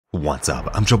What's up?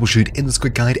 I'm Troubleshoot. In this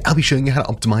quick guide, I'll be showing you how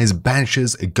to optimize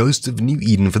Banishers Ghost of New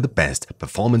Eden for the best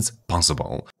performance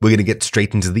possible. We're going to get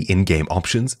straight into the in-game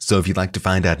options, so if you'd like to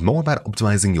find out more about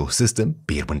optimizing your system,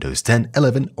 be it Windows 10,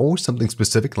 11, or something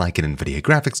specific like an NVIDIA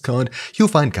graphics card, you'll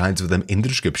find guides for them in the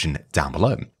description down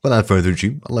below. Without further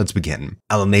ado, let's begin.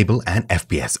 I'll enable an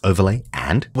FPS overlay,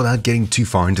 and without getting too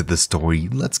far into the story,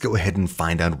 let's go ahead and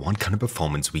find out what kind of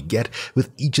performance we get with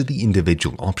each of the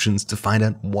individual options to find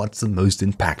out what's the most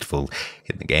impactful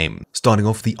in the game. Starting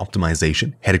off the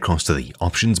optimization, head across to the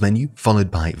options menu, followed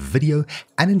by video,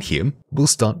 and in here, we'll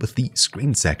start with the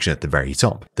screen section at the very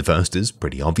top. The first is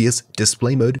pretty obvious.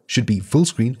 Display mode should be full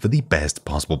screen for the best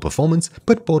possible performance,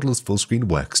 but borderless full screen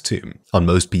works too. On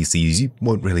most PCs, you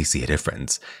won't really see a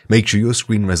difference. Make sure your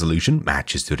screen resolution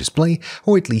matches your display,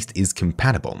 or at least is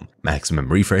compatible. Maximum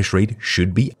refresh rate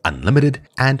should be unlimited,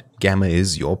 and gamma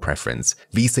is your preference.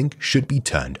 VSync should be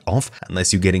turned off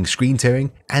unless you're getting screen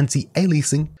tearing.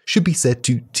 Anti-Aliasing should be set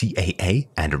to TAA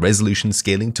and resolution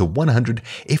scaling to 100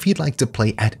 if you'd like to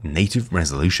play at native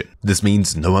resolution. This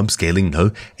means no upscaling,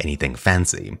 no anything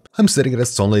fancy. I'm setting it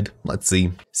as solid, let's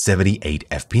see, 78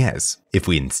 FPS. If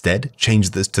we instead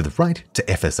change this to the right to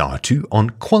FSR2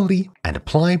 on quality and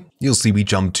apply, you'll see we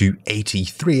jump to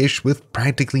 83-ish with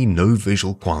practically no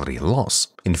visual quality loss.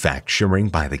 In fact, shimmering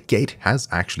by the gate has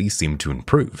actually seemed to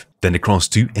improve. Then across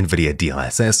to NVIDIA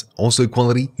DLSS, also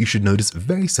quality, you should notice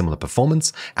very similar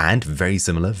performance and very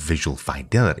similar visual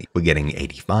fidelity. We're getting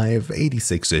 85,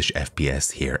 86-ish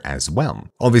FPS here as well.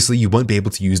 Obviously, you won't be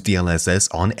able to use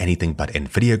DLSS on anything but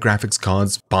NVIDIA graphics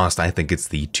cards, past I think it's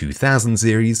the 2000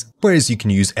 series, whereas you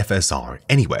can use FSR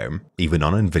anywhere, even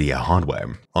on NVIDIA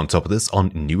hardware. On top of this,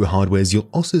 on newer hardwares, you'll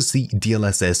also see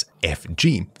DLSS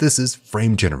FG. This is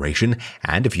frame generation,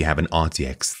 and if you have an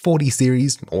RTX 40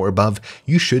 series or above,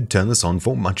 you should turn this on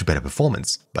for much better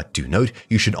performance. But do note,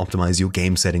 you should optimize your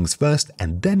game settings first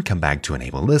and then come back to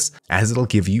enable this, as it'll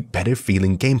give you better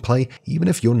feeling gameplay even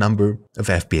if your number of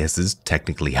FPS is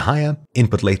technically higher.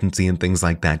 Input latency and things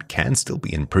like that can still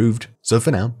be improved. So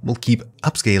for now, we'll keep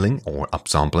upscaling or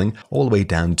upsampling all the way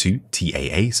down to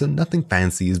TAA, so nothing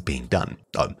fancy is being done.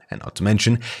 Oh, and not to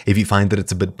mention, if you find that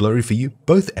it's a bit blurry for you,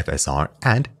 both FSR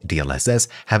and DLSS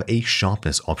have a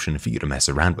sharpness option for you to mess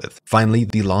around with. Finally,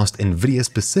 the last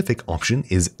NVIDIA-specific option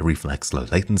is reflex low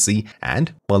latency,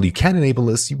 and while you can enable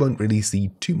this, you won't really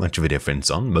see too much of a difference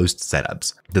on most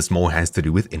setups. This more has to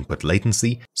do with input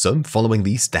latency, so following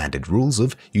the standard rules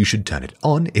of you should turn it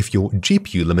on if you're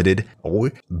GPU limited,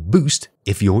 or boost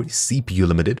if you're CPU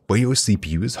limited, where your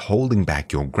CPU is holding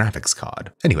back your graphics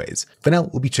card. Anyways, for now,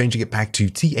 we'll be changing it back to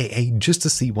TAA just to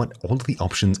see what all of the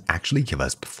options actually give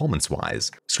us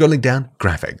performance-wise. Scrolling down,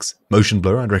 graphics. Motion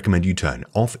blur, I'd recommend you turn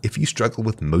off if you struggle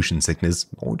with motion sickness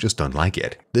or just don't like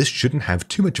it. This shouldn't have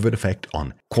too much of an effect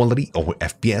on quality or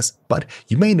FPS, but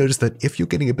you may notice that if you're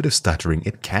getting a bit of stuttering,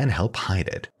 it can help hide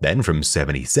it. Then from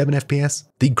 77 FPS,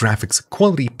 the graphics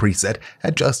quality preset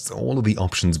adjusts all of the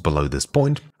options below this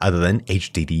point, other than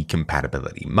HDD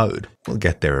Compatibility Mode. We'll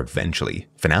get there eventually.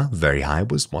 For now, very high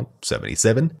was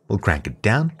 77. We'll crank it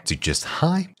down to just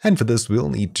high, and for this we'll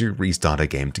need to restart our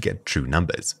game to get true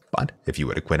numbers. But if you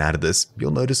were to quit out of this,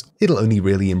 you'll notice it'll only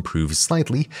really improve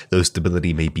slightly, though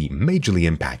stability may be majorly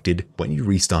impacted when you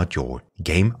restart your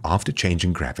game after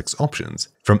changing graphics options.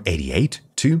 From 88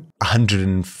 to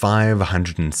 105,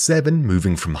 107,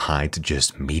 moving from high to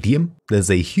just medium,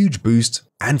 there's a huge boost,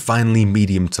 and finally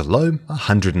medium to low,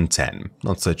 110,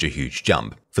 not such a huge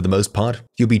jump. For the most part,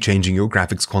 you'll be changing your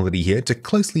graphics quality here to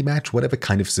closely match whatever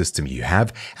kind of system you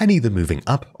have, and either moving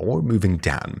up or moving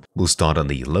down. We'll start on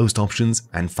the lowest options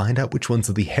and find out which ones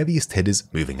are the heaviest hitters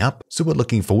moving up, so we're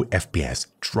looking for FPS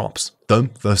drops. Though,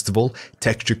 first of all,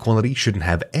 texture quality shouldn't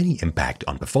have any impact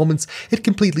on performance. It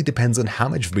completely depends on how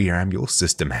much VRAM your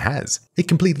system has. It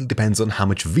completely depends on how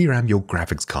much VRAM your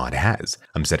graphics card has.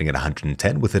 I'm setting it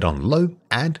 110 with it on low,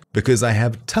 and because I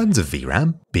have tons of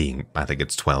VRAM, being I think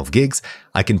it's 12 gigs,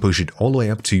 I can push it all the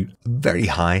way up to very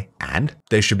high, and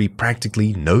there should be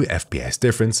practically no FPS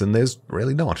difference, and there's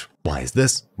really not. Why is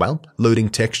this? Well, loading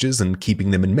textures and keeping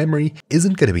them in memory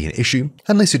isn't going to be an issue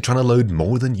unless you're trying to load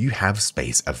more than you have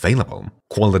space available.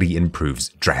 Quality improves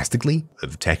drastically,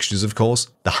 with textures of course,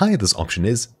 the higher this option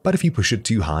is, but if you push it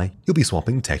too high, you'll be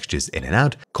swapping textures in and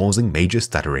out, causing major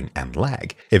stuttering and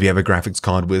lag. If you have a graphics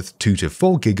card with 2 to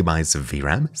 4 gigabytes of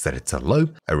VRAM, set it to low,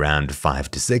 around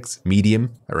 5 to 6,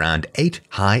 medium, around 8,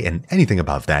 high, and anything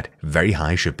above that, very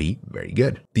high should be very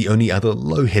good. The only other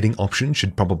low-hitting option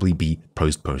should probably be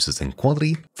post-processing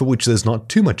quality, for which there's not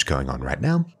too much going on right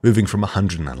now, moving from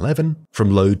 111,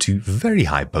 from low to very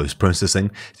high post-processing.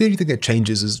 The only thing that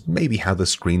changes is maybe how the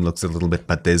screen looks a little bit,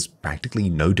 but there's practically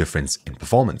no difference in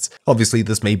performance. Obviously,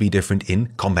 this may be different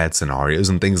in combat scenarios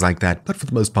and things like that, but for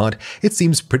the most part, it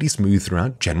seems pretty smooth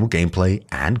throughout general gameplay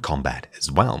and combat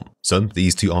as well. So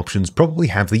these two options probably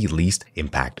have the least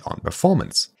impact on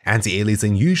performance.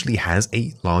 Anti-aliasing usually has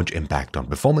a large impact on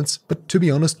performance, but to be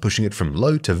honest, pushing it from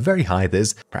low to very high,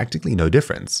 there's practically no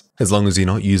difference. As long as you're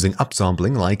not using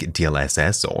upsampling like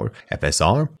DLSS or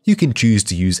FSR, you can choose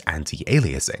to use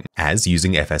anti-aliasing, as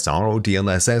using FSR or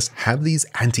DLSS have these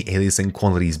anti-aliasing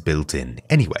qualities built in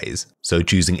anyways. So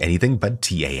choosing anything but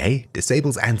TAA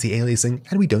disables anti-aliasing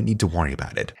and we don't need to worry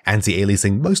about it.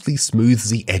 Anti-aliasing mostly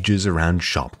smooths the edges around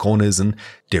sharp corners and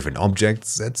different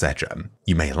objects, etc.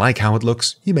 You may like how it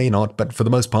looks, you may not, but for the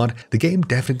most part, the game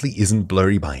definitely isn't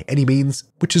blurry by any means,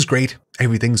 which is great.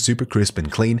 Everything's super crisp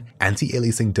and clean.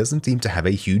 Anti-aliasing doesn't seem to have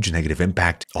a huge negative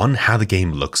impact on how the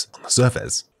game looks on the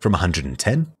surface. From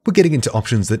 110, we're getting into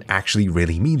options that actually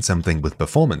really mean something with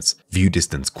performance. View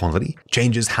distance quality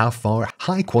changes how far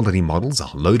high quality models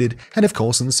are loaded, and of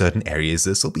course in certain areas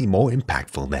this will be more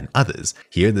impactful than others.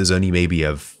 Here there's only maybe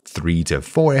a 3 to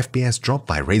 4 FPS drop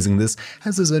by raising this,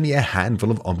 as there's only a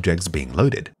handful of objects being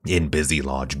loaded. In busy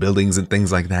large buildings and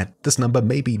things like that, this number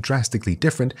may be drastically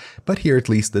different, but here at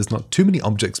least there's not too many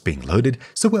objects being loaded,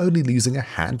 so we're only losing a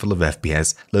handful of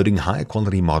FPS loading higher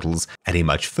quality models at a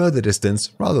much further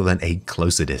distance rather than a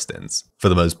closer distance. For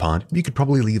the most part, you could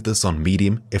probably leave this on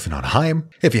medium, if not high,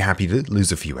 if you're happy to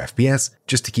lose a few FPS,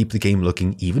 just to keep the game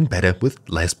looking even better with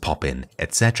less pop-in,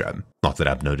 etc. Not that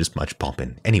I've noticed much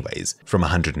pop-in anyways. From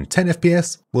 110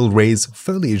 FPS, we'll raise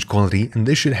foliage quality, and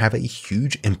this should have a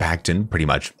huge impact in pretty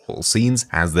much all scenes,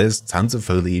 as there's tons of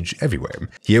foliage everywhere.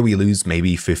 Here we lose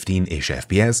maybe 15-ish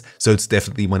FPS, so it's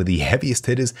definitely one of the heaviest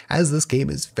hitters, as this game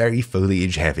is very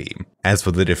foliage heavy. As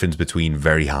for the difference between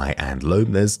very high and low,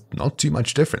 there's not too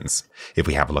much difference. If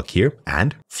we have a look here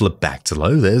and flip back to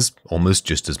low, there's almost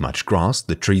just as much grass.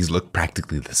 The trees look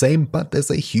practically the same, but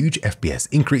there's a huge FPS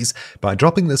increase by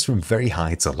dropping this from very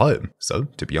high to low. So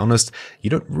to be honest, you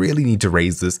don't really need to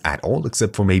raise this at all,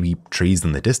 except for maybe trees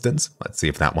in the distance. Let's see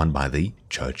if that one by the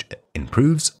church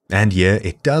improves. And yeah,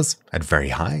 it does at very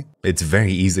high. It's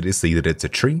very easy to see that it's a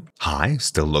tree. High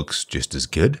still looks just as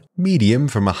good. Medium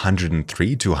from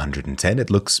 103 to 110, it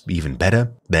looks even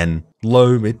better. Then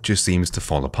low, it just seems to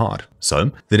fall apart.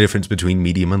 So the difference between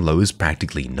medium and low is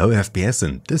practically no FPS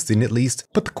in this scene at least,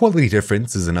 but the quality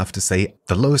difference is enough to say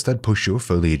the lowest I'd push your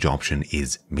foliage option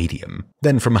is medium.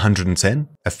 Then from 110,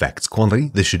 effects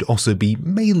quality, this should also be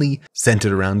mainly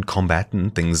centered around combat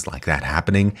and things like that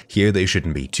happening. Here they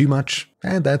shouldn't be too much,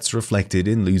 and that's reflected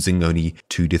in losing only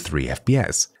 2 to 3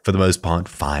 FPS. For the most part,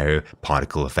 fire,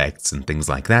 particle effects, and things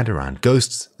like that around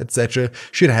ghosts, etc.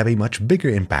 should have a much bigger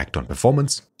impact on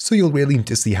performance, so you'll really need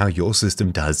to see how your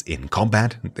system does in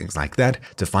combat and things like that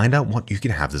to find out what you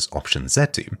can have this option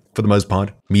set to. For the most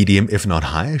part, medium if not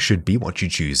higher should be what you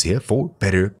choose here for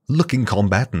better looking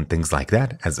combat and things like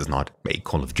that, as it's not a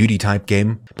Call of Duty type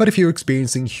game. But if you're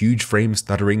experiencing huge frame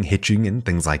stuttering, hitching, and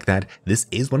things like that, this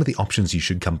is one of the options you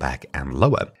should come back and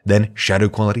lower. Then shadow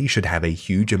quality should have a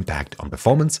huge impact on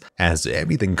performance, as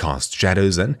everything casts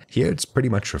shadows, and here it's pretty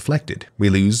much reflected. We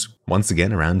lose once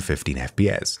again around 15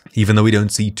 FPS. Even though we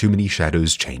don't see too many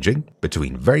shadows changing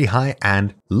between very high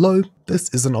and low,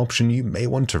 this is an option you may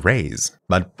want to raise.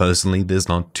 But personally, there's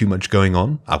not too much going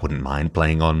on. I wouldn't mind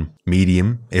playing on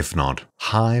medium, if not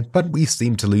high, but we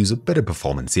seem to lose a bit of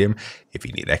performance here. If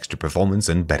you need extra performance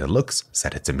and better looks,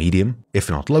 set it to medium, if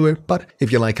not lower. But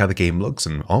if you like how the game looks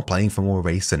and are playing for more of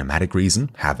a cinematic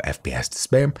reason, have FPS to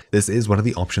spare, this is one of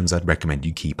the options I'd recommend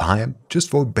you keep higher, just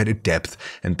for better depth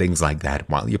and things like that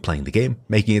while you're playing the game,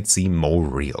 making it seem more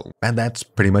real. And that's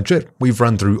pretty much it. We've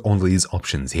run through all these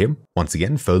options here. Once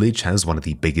again, foliage has one of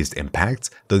the biggest impacts,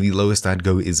 though the lowest I'd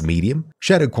go is medium.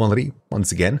 Shadow quality,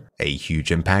 once again, a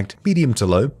huge impact. Medium to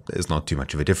low, there's not too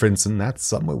much of a difference, and that's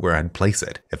somewhere where I'd place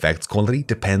it. Effects quality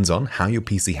depends on how your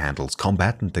PC handles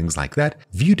combat and things like that.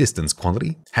 View distance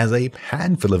quality has a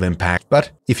handful of impact,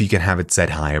 but if you can have it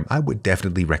set higher, I would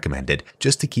definitely recommend it,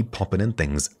 just to keep popping in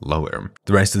things lower.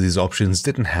 The rest of these options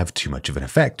didn't have too much of an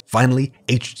effect. Finally,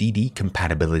 HDD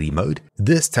Compatibility Mode.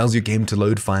 This tells your game to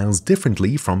load files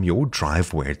differently from your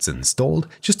drive where it's installed,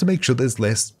 just to make sure there's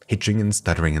less hitching and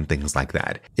stuttering and things like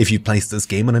that. If you place this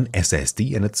game on an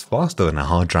SSD and it's faster than a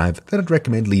hard drive, then I'd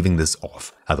recommend leaving this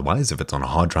off. Otherwise, if it's on a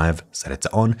hard drive, set it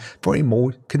to on for a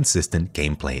more consistent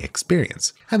gameplay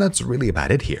experience. And that's really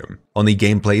about it here. On the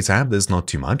gameplay tab, there's not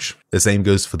too much. The same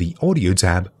goes for the audio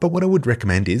tab, but what I would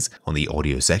recommend is on the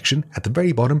audio section, at the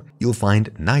very bottom, you'll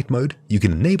find night mode. You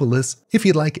can enable this if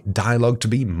you'd like dialogue to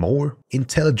be more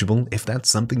intelligible, if that's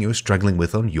something you're struggling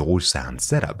with on your sound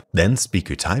setup. Then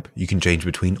speaker type, you can change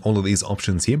between all of these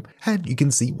options here, and you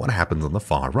can see what happens on the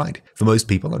far right. For most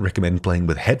people, I'd recommend playing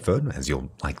with headphone, as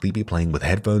you'll likely be playing with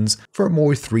headphones for a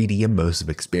more 3D immersive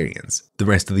experience. The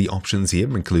rest of the options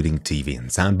here, including TV and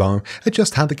soundbar,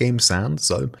 adjust how the game sounds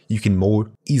so you can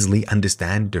more easily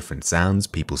understand different sounds,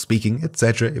 people speaking,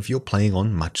 etc. if you're playing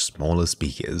on much smaller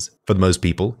speakers. For most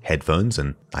people, headphones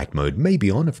and night mode may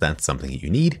be on if that's something you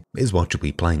need, is what you'll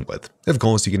be playing with. Of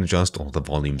course, you can adjust all the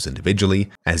volumes individually,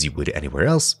 as you would anywhere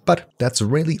else, but that's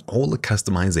really all the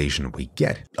customization we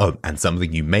get. Oh, and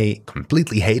something you may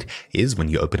completely hate is when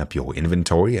you open up your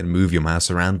inventory and move your mouse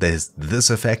around, there's this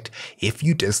effect. If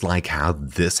you dislike how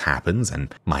this happens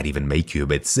and might even make you a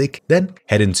bit sick, then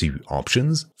head into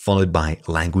Options, followed by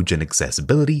Language and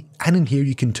Accessibility, and in here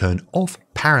you can turn off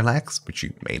parallax, which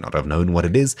you may not have known what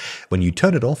it is. When you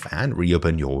turn it off and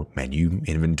reopen your menu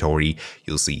inventory,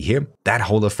 you'll see here that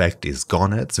whole effect is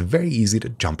gone, and it's very easy to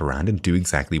jump around and do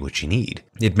exactly what you need.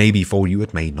 It may be for you,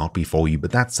 it may not be for you,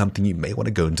 but that's something you may want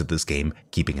to go into this game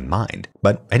keeping in mind.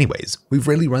 But anyways, we've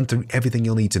really run through everything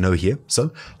you'll need to know here,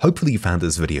 so hopefully you found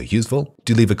this video useful.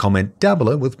 Do leave a comment down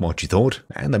below with what you thought,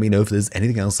 and let me know if there's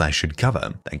anything else I should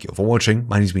cover. Thank you all for watching.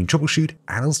 My name's been Troubleshoot,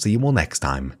 and I'll see you all next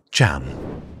time. Ciao.